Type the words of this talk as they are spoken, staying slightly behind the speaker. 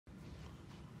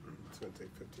going to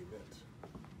take 15 minutes.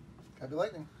 Happy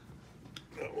lightning.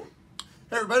 No.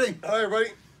 Hey, everybody. Hi, everybody.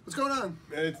 What's going on?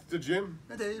 It's the Jim.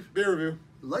 Hey, Dave. Beer review.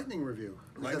 Lightning review.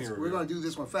 Lightning review. We're going to do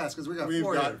this one fast because We've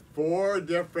four got here. 4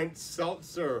 different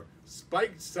seltzer,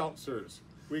 spiked seltzers.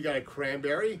 We got a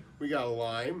cranberry, we got a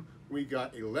lime, we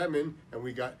got a lemon, and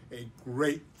we got a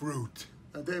grapefruit.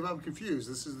 Dave, I'm confused.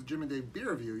 This is the Jim and Dave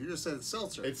beer review. You just said it's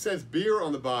seltzer. It says beer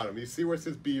on the bottom. You see where it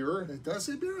says beer? It does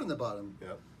say beer on the bottom.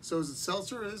 Yep. So is it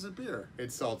seltzer or is it beer?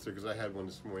 It's seltzer because I had one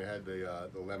this morning. I had the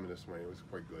lemon this morning. It was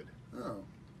quite good. Oh.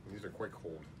 These are quite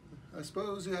cold. I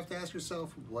suppose you have to ask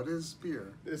yourself, what is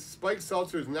beer? This spiked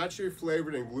seltzer is naturally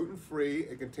flavored and gluten-free.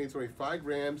 It contains only 5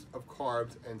 grams of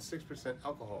carbs and 6%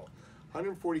 alcohol.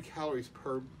 140 calories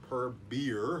per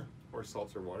beer, or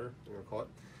seltzer water, I'm going to call it.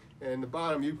 And the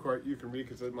bottom, you can read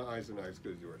because my eyes are not as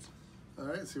good as yours. All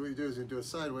right, see what you do is you do it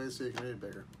sideways so you can read it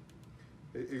bigger.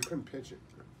 You couldn't pinch it.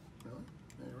 Really?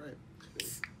 Yeah, you're right.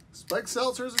 Spiked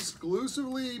Seltzer is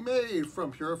exclusively made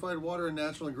from purified water and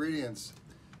natural ingredients.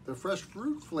 The fresh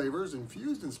fruit flavors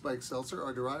infused in Spiked Seltzer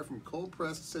are derived from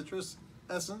cold-pressed citrus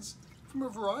essence from a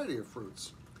variety of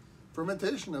fruits.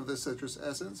 Fermentation of this citrus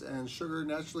essence and sugar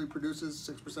naturally produces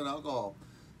 6% alcohol.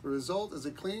 The result is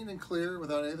a clean and clear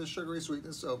without any of the sugary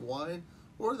sweetness of wine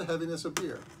or the heaviness of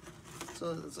beer.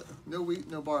 So it's no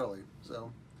wheat, no barley.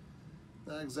 So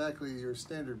not exactly your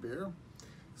standard beer.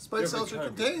 Spiked Seltzer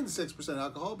contains 6%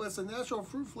 alcohol, but it's the natural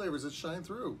fruit flavors that shine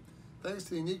through, thanks to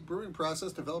the unique brewing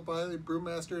process developed by the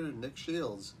brewmaster Nick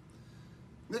Shields.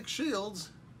 Nick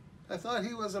Shields? I thought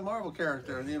he was a Marvel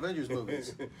character in the Avengers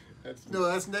movies.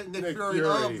 That's Nick Fury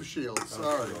of Shields.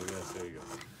 Sorry. Yes, there you go.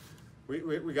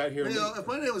 We got here. You know, if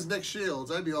my name was Nick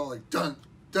Shields, I'd be all like dun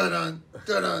dun dun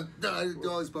dun dun dun. I'd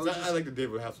do all these poses. I like the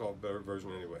David Hasselhoff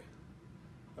version anyway.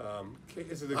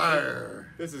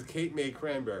 This is Kate May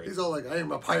Cranberry. He's all like, I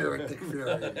am a pirate, Nick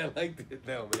Fury. I liked it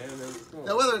now, man. Cool.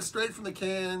 Now, whether it's straight from the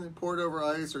can, poured over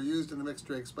ice, or used in a mixed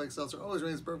drink, Spiked Seltzer always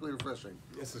remains perfectly refreshing.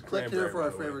 This is Click cranberry. here for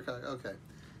our favorite kind. Okay.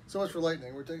 So much for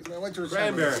lightning. We're taking. I went to a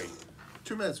cranberry.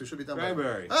 2 minutes. We should be done.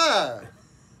 Cranberry.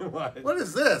 What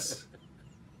is this?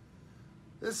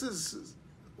 This is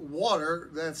water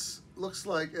that's looks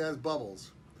like it has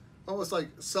bubbles, almost like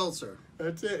seltzer.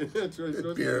 That's it. That's what it's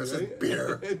beer. It says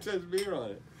beer. It says beer on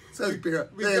it. It says beer.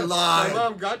 They lied. My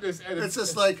mom got this. And it's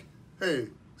just like, hey,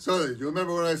 Sonny, do you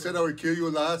remember when I said I would kill you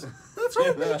last? That's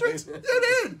right, Matrix. You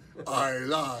did. I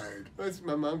lied.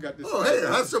 My mom got this. Oh, hey,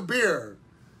 have some beer.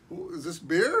 Is this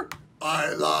beer?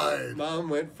 I lied. Mom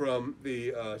went from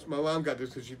the. My mom got this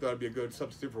because she thought it'd be a good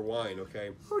substitute for wine. Okay.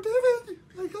 Oh, David,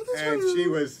 I got this and for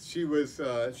you.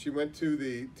 she went to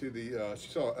the she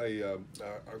saw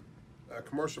a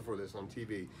commercial for this on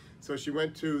TV. So she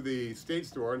went to the State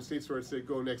Store, and State Store said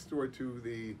go next door to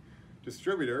the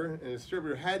distributor, and the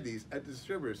distributor had these at the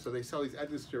distributor. So they sell these at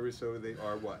the distributor. So they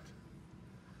are what?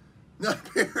 Not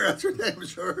beer. That's your name,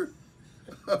 sure.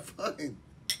 Fine.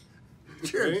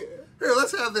 Cheers. Okay. Here,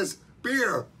 let's have this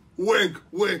beer. Wink,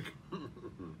 wink.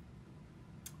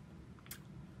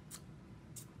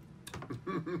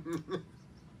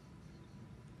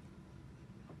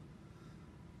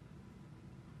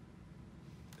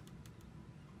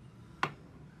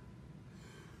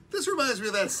 This reminds me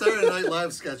of that Saturday Night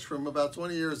Live sketch from about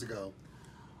 20 years ago,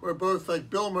 where both like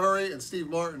Bill Murray and Steve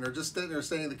Martin are just sitting there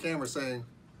saying to the camera saying,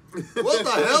 "What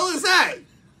the hell is that?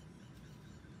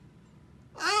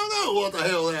 I don't know what the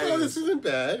hell that is." Oh, this isn't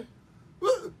bad.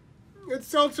 What? It's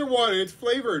seltzer water. It's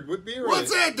flavored with beer.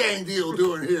 What's that dang deal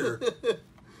doing here?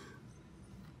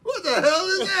 What the hell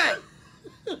is that?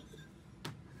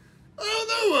 I don't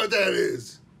know what that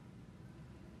is.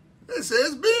 It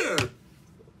says beer.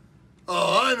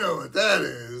 Oh, I know what that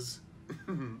is.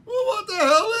 Well, what the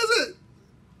hell is it?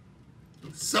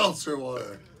 Seltzer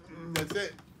water. That's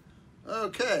it.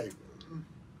 Okay.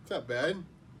 It's not bad.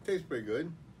 Tastes pretty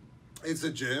good. It's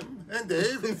a Jim and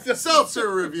Dave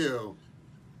seltzer review.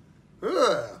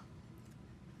 Ugh.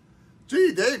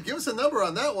 Gee, Dave, give us a number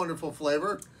on that wonderful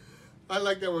flavor. I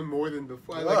like that one more than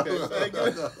before. I like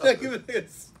that. I give it a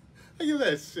 6. You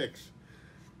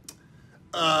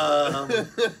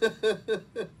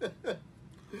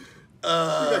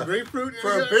got grapefruit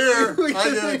for a beer,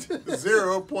 I get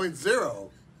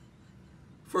 0.0.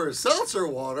 For a seltzer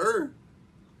water,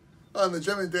 on the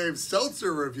Jim and Dave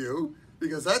seltzer review,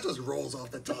 because that just rolls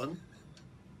off the tongue.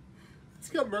 It's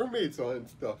got mermaids on it and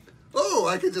stuff. Oh,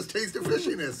 I can just taste the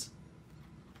fishiness.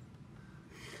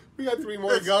 We got 3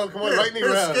 more to go. Come on, lightning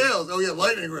round. Scales. Oh yeah,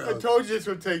 lightning round. I told you this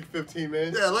would take 15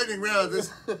 minutes. Yeah, lightning round.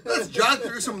 Let's jog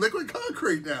through some liquid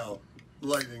concrete now.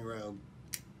 Lightning round.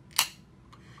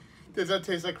 Does that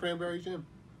taste like cranberry, Jim?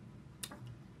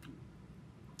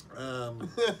 No,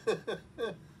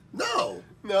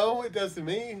 No, it does to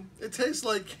me. It tastes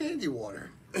like candy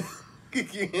water.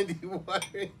 Candy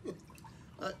water.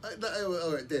 All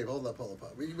right, Dave, hold up.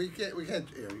 We can't.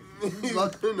 You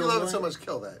love it so much.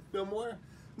 Kill that. No more.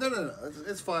 No.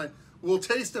 It's fine. We'll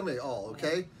taste them all,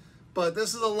 okay? But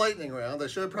this is a lightning round. I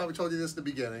should have probably told you this in the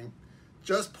beginning.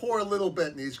 Just pour a little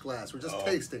bit in each glass. We're just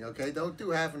tasting, okay? Don't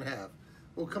do half and half.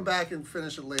 We'll come back and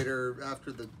finish it later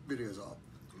after the video's off.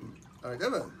 All right,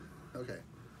 Devin. Okay.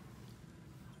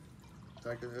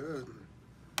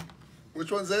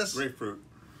 Which one's this? Grapefruit.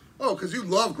 Oh, because you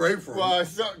love grapefruit. Well,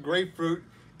 it's not grapefruit.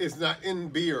 It's not in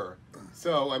beer,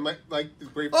 so I might like the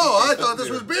grapefruit. Oh, I thought this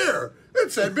was beer.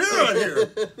 It said beer on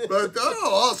here, but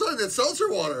all of a sudden it's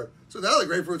seltzer water. So now the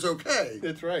grapefruit's okay.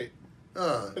 That's right.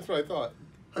 That's what I thought.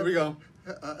 Here we go.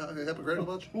 Hypocritical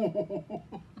bunch.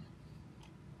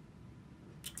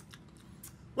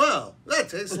 Wow, that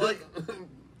tastes like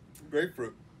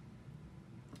grapefruit.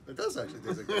 It does actually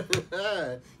taste like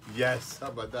grapefruit. Yes. How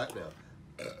about that now?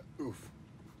 Oof.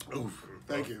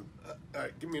 Thank you. All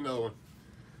right, give me another one.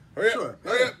 Hurry Sure. up.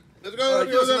 Hurry up. Let's go. All right,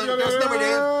 give us number,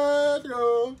 Dave. Let's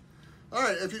go. All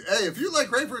right, if you like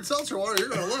grapefruit seltzer water, you're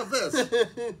gonna love this.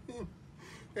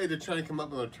 Hey, they're trying to come up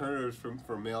with alternatives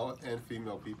for male and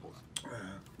female peoples.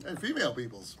 And female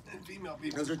peoples. And female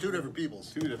peoples. Because they're two different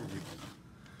peoples. Two different peoples.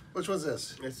 Which one's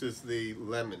this? This is the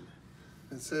lemon.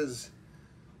 It says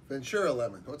Ventura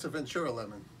lemon. What's a Ventura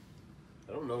lemon?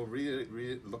 I don't know. Read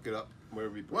it. Look it up.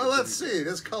 Wherever you put Well, let's see.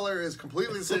 This color is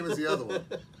completely the same as the other one.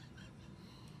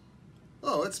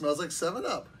 Oh, it smells like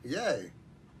 7-Up. Yay.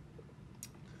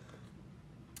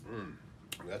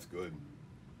 That's good.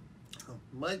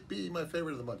 Might be my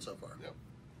favorite of the bunch so far. Yep.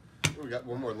 We got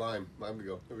one more lime. Lime to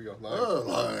go. Here we go. Lime. Oh,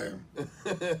 lime.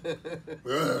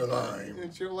 Lime.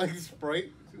 Don't you like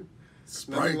Sprite?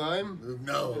 Sprite? Lemon lime?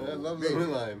 No. Yeah, I love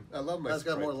lemon lime. I love my That's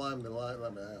Sprite. got more lime than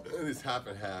lemon. It's half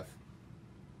and half.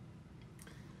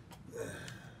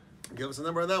 Give us a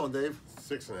number on that one, Dave.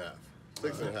 6.5.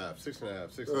 6.5.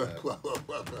 6.5.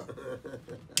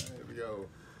 6.5. Here we go.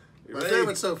 You My ready?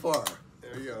 favorite so far.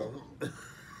 There we go.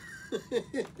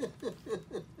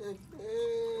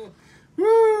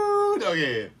 Woo!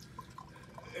 Okay.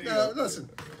 Now, listen,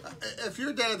 if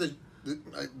you're down at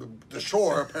the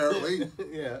shore, apparently,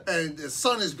 Yeah. and the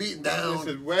sun is beating down, This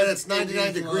is and West it's 99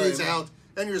 Indian degrees lime. out,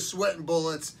 and you're sweating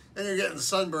bullets, and you're getting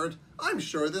sunburned, I'm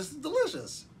sure this is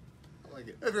delicious. I like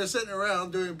it. If you're sitting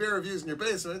around doing beer reviews in your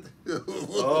basement,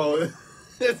 Oh,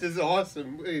 this is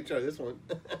awesome. Let me try this one.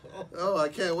 oh, I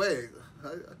can't wait.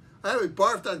 I haven't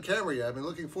barfed on camera yet. I've been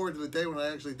looking forward to the day when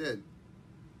I actually did.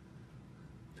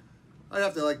 I'd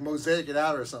have to like mosaic it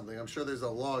out or something. I'm sure there's a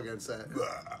law against that.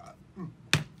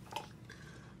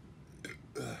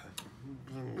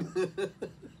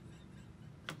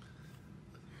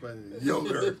 But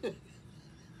yogurt.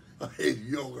 I hate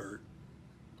yogurt.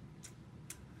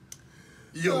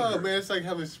 Oh man, it's like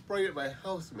having Sprite at my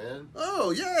house, man.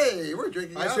 Oh yay! We're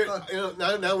drinking I should, alcohol.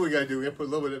 now we gotta do. We gotta put a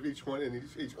little bit of each one in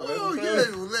each one. Oh yeah,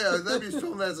 that'd be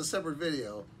filmed as a separate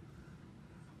video.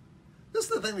 This is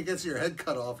the thing that gets your head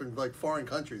cut off in like foreign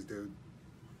countries, dude.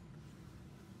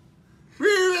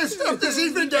 Really stop this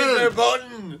even down.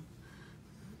 button.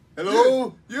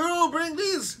 Hello. You bring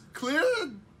these clear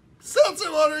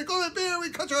seltzer water and call it beer. We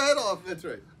cut your head off. That's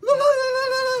right. La, la, la,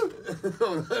 la,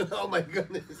 la. Oh my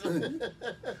goodness. I'm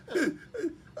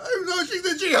launching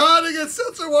the jihad against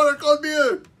seltzer water called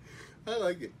beer. I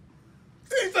like it.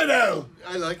 Infidel.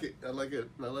 I like it. I like it.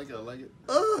 I like it. I like it.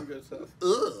 Good stuff.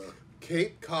 Ugh.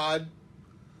 Cape Cod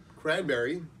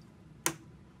cranberry,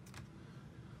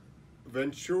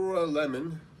 Ventura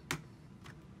lemon,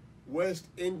 West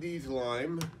Indies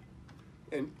lime,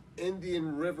 and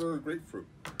Indian River grapefruit.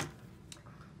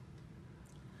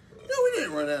 No, we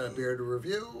didn't run out of beer to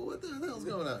review. What the hell's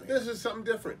going on here? This is something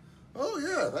different. Oh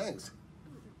yeah, thanks.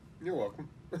 You're welcome.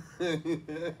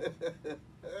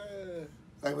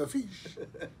 I'm a fish.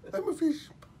 I'm a fish.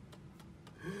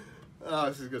 Oh,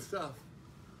 this is good stuff.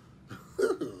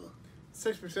 6%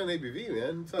 ABV,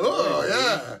 man. It's not Oh bad.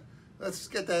 yeah. Let's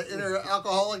get that inner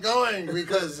alcoholic going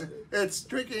because it's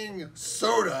drinking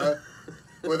soda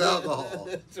with alcohol.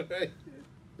 That's right.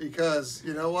 Because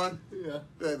you know what? Yeah.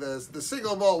 The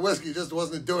single malt whiskey just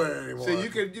wasn't doing it anymore. So you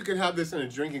could have this in a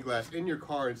drinking glass in your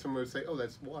car, and someone would say, "Oh,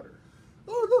 that's water."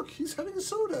 Oh look, he's having a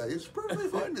soda. He's perfectly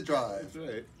fine to drive. That's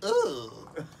right.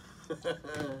 Ugh.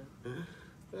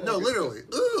 No, literally.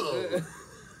 Ugh.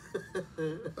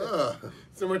 Ugh.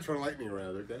 So much for lightning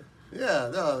round, okay? Yeah,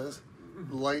 no, it's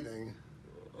lightning.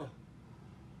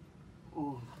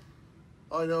 Ooh.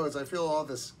 All I know is I feel all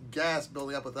this gas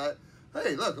building up with that.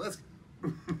 Hey, look, let's.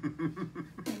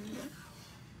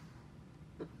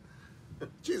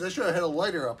 Jeez, I should have had a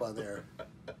lighter up on there.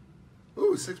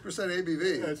 Ooh, 6%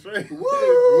 ABV. That's right. Woo!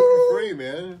 Gluten-free,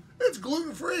 man. It's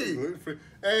gluten-free. Gluten-free.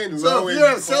 And So low if in you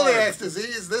have carbs. celiac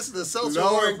disease, this is the seltzer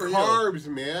Low water in for carbs,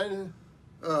 man.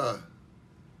 you.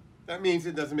 That means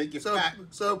it doesn't make you fat.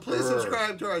 So please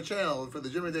subscribe to our channel for the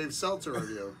Jim and Dave Seltzer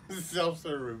review.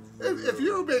 Seltzer review. If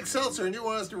you make seltzer and you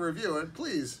want us to review it,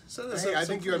 please send us. Hey, I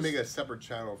think you gotta make a separate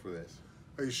channel for this.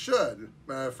 You should.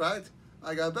 Matter of fact,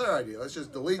 I got a better idea. Let's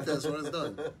just delete this when it's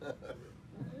done.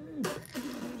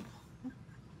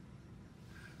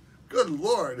 Good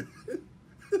Lord.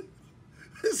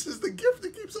 This is the gift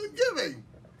that keeps on giving.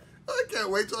 I can't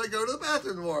wait till I go to the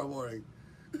bathroom tomorrow morning.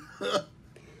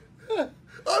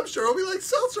 I'm sure it'll be like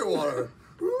seltzer water.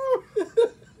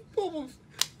 Bubbles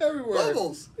everywhere.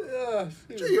 Bubbles. Yeah.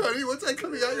 Gee, honey, what's that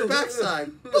coming out your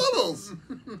backside? Bubbles.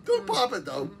 Don't pop it,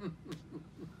 though.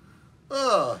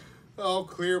 Oh,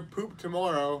 clear poop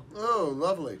tomorrow. Oh,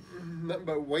 lovely. Nothing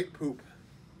but white poop.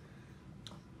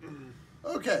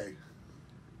 Okay.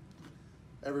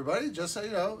 Everybody, just so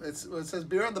you know, it says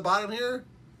beer on the bottom here.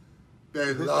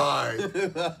 They lied.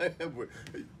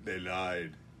 They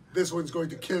lied. This one's going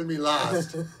to kill me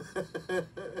last.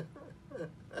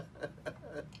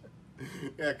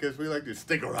 Yeah, because we like to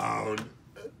stick around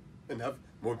and have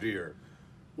more beer.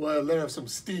 Well, let have some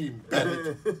steam,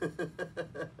 damn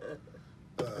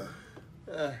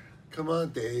it. Come on,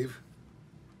 Dave.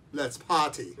 Let's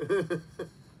party.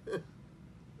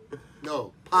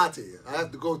 No, party. I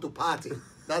have to go to party,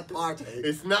 not party.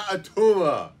 It's not a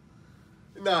tumor.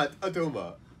 Not a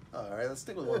tumor. All right, let's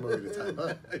stick with one movie at a time,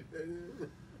 huh?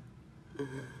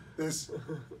 This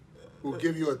will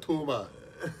give you a tumor.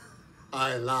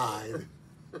 I lied.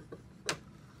 I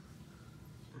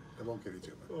won't give you a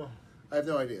tumor. I have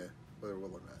no idea whether it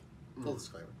will or not. Full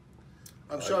disclaimer.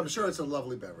 I'm sure it's a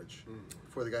lovely beverage.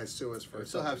 Before the guys sue us for I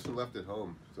still have some left at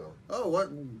home, so. Oh, what?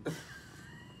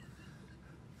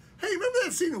 Hey, remember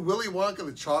that scene in Willy Wonka and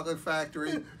the Chocolate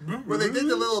Factory? Where they did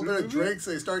the little bit of drinks,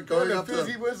 they start going the up to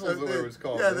fizzy whistles, or whatever it's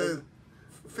called. Yeah, the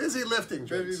fizzy lifting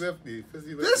drinks. Fizzy lifty.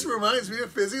 This reminds me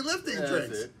of fizzy lifting Yeah,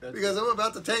 drinks. that's Because I'm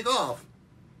about to take off.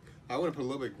 I want to put a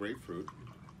little bit of grapefruit.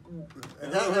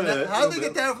 And how they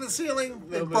get down from the ceiling?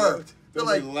 They burped. They're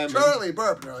like, lemon. Charlie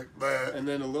burped. And they're like, bleh. And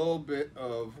then a little bit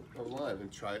of lime and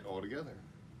try it all together.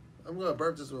 I'm going to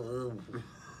burp this one.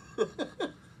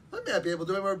 I may not be able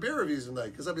to do any more beer reviews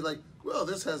tonight because I'll be like, well,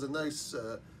 this has a nice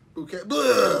bouquet.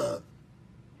 Bleh.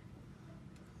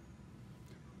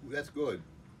 That's good.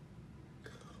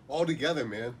 All together,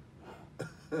 man.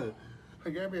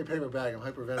 Hey, grab me a paper bag. I'm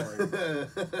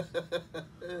hyperventilating.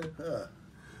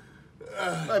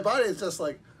 My body is just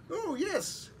like, oh,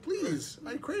 yes, please.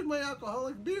 I crave my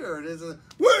alcoholic beer. It is a,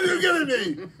 what are you giving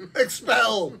me?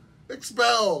 Expel.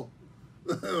 Expel.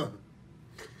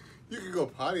 You could go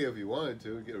potty if you wanted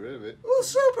to and get rid of it. Well,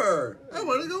 super. I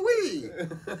want to go wee.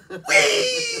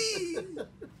 Wee.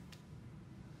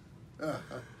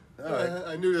 All right.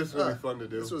 I knew this would be fun to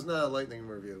do. This was not a lightning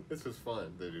review. This was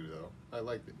fun to do, though. I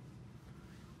liked it.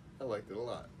 I liked it a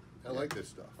lot. I like this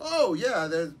stuff. Oh, yeah.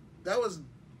 That was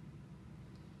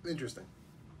interesting.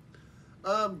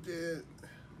 You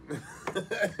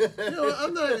know,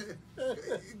 I'm not...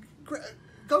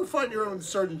 Go find your own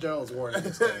Surgeon General's warning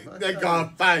this time. They're going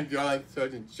to find John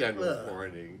Surgeon General's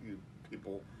warning, you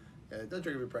people. Yeah, don't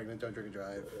drink if you're pregnant. Don't drink and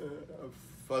drive.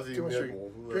 Fuzzy Too much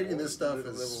nibble. drinking this stuff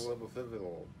is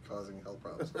Little. causing health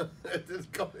problems.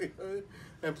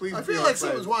 And please I be feel our like friend.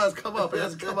 something's wanted to come up. It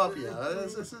hasn't come up yet.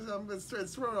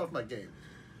 It's throwing off my game.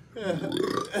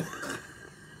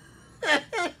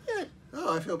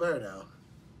 Oh, I feel better now.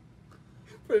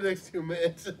 For the next 2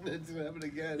 minutes, and it's going to happen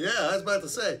again. Yeah, I was about to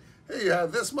say, hey, you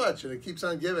have this much, and it keeps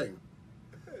on giving.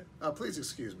 Please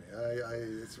excuse me.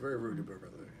 It's very rude to burp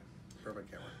my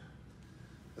camera.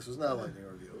 This was not a lightning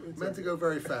review. It meant to go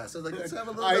very fast. I was like, let's have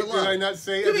a little bit of luck. Did I not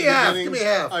say Give at me the half. beginning? Give me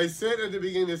half. I said at the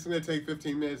beginning this is going to take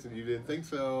 15 minutes, and you didn't think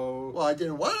so. Well, I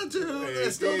didn't want it to. You I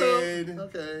still did. don't.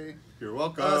 Okay. You're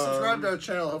welcome. Subscribe to our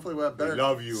channel. Hopefully we'll have better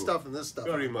love you stuff than this stuff.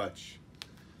 very much.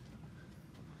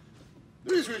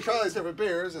 The reason we try these different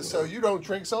beers is so you don't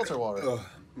drink seltzer water.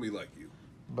 We like you.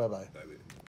 Bye-bye. Bye.